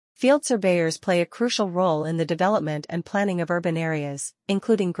Field surveyors play a crucial role in the development and planning of urban areas,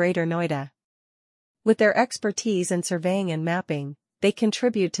 including Greater Noida. With their expertise in surveying and mapping, they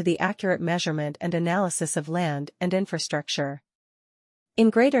contribute to the accurate measurement and analysis of land and infrastructure. In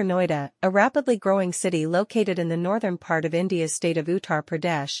Greater Noida, a rapidly growing city located in the northern part of India's state of Uttar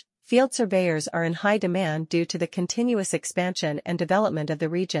Pradesh, field surveyors are in high demand due to the continuous expansion and development of the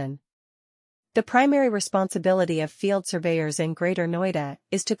region. The primary responsibility of field surveyors in Greater Noida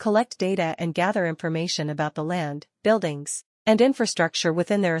is to collect data and gather information about the land, buildings, and infrastructure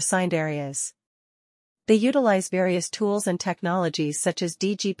within their assigned areas. They utilize various tools and technologies such as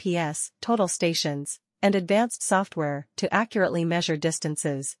DGPS, total stations, and advanced software to accurately measure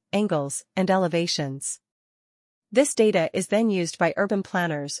distances, angles, and elevations. This data is then used by urban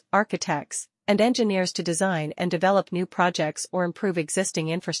planners, architects, and engineers to design and develop new projects or improve existing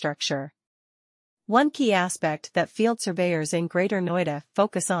infrastructure. One key aspect that field surveyors in Greater Noida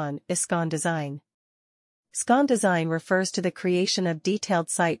focus on is SCON design. SCON design refers to the creation of detailed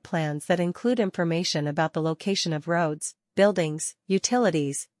site plans that include information about the location of roads, buildings,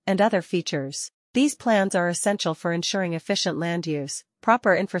 utilities, and other features. These plans are essential for ensuring efficient land use,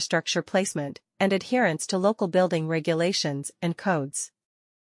 proper infrastructure placement, and adherence to local building regulations and codes.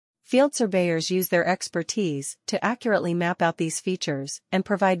 Field surveyors use their expertise to accurately map out these features and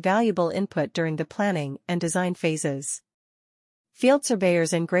provide valuable input during the planning and design phases. Field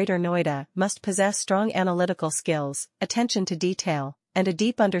surveyors in Greater Noida must possess strong analytical skills, attention to detail, and a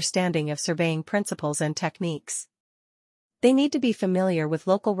deep understanding of surveying principles and techniques. They need to be familiar with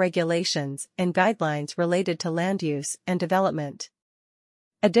local regulations and guidelines related to land use and development.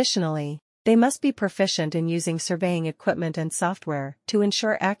 Additionally, they must be proficient in using surveying equipment and software to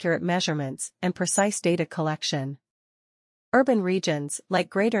ensure accurate measurements and precise data collection. Urban regions, like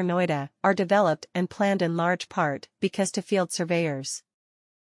Greater Noida, are developed and planned in large part because to field surveyors.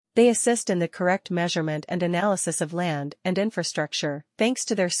 They assist in the correct measurement and analysis of land and infrastructure, thanks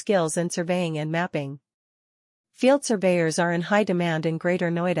to their skills in surveying and mapping. Field surveyors are in high demand in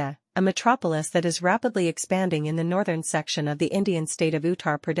Greater Noida, a metropolis that is rapidly expanding in the northern section of the Indian state of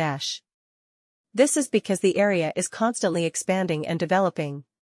Uttar Pradesh. This is because the area is constantly expanding and developing.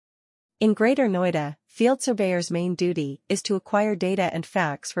 In Greater Noida, field surveyors' main duty is to acquire data and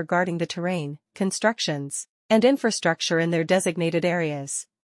facts regarding the terrain, constructions, and infrastructure in their designated areas.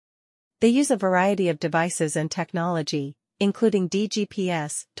 They use a variety of devices and technology, including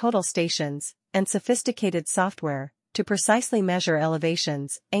DGPS, total stations, and sophisticated software, to precisely measure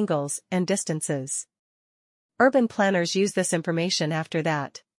elevations, angles, and distances. Urban planners use this information after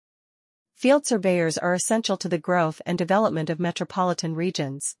that. Field surveyors are essential to the growth and development of metropolitan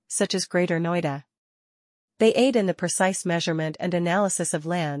regions, such as Greater Noida. They aid in the precise measurement and analysis of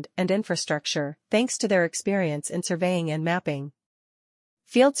land and infrastructure, thanks to their experience in surveying and mapping.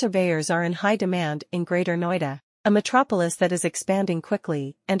 Field surveyors are in high demand in Greater Noida, a metropolis that is expanding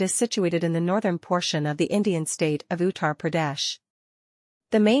quickly and is situated in the northern portion of the Indian state of Uttar Pradesh.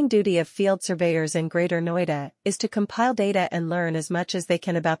 The main duty of field surveyors in Greater Noida is to compile data and learn as much as they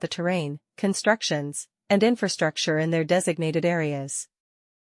can about the terrain, constructions, and infrastructure in their designated areas.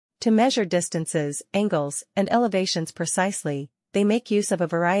 To measure distances, angles, and elevations precisely, they make use of a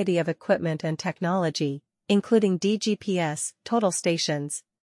variety of equipment and technology, including DGPS, total stations,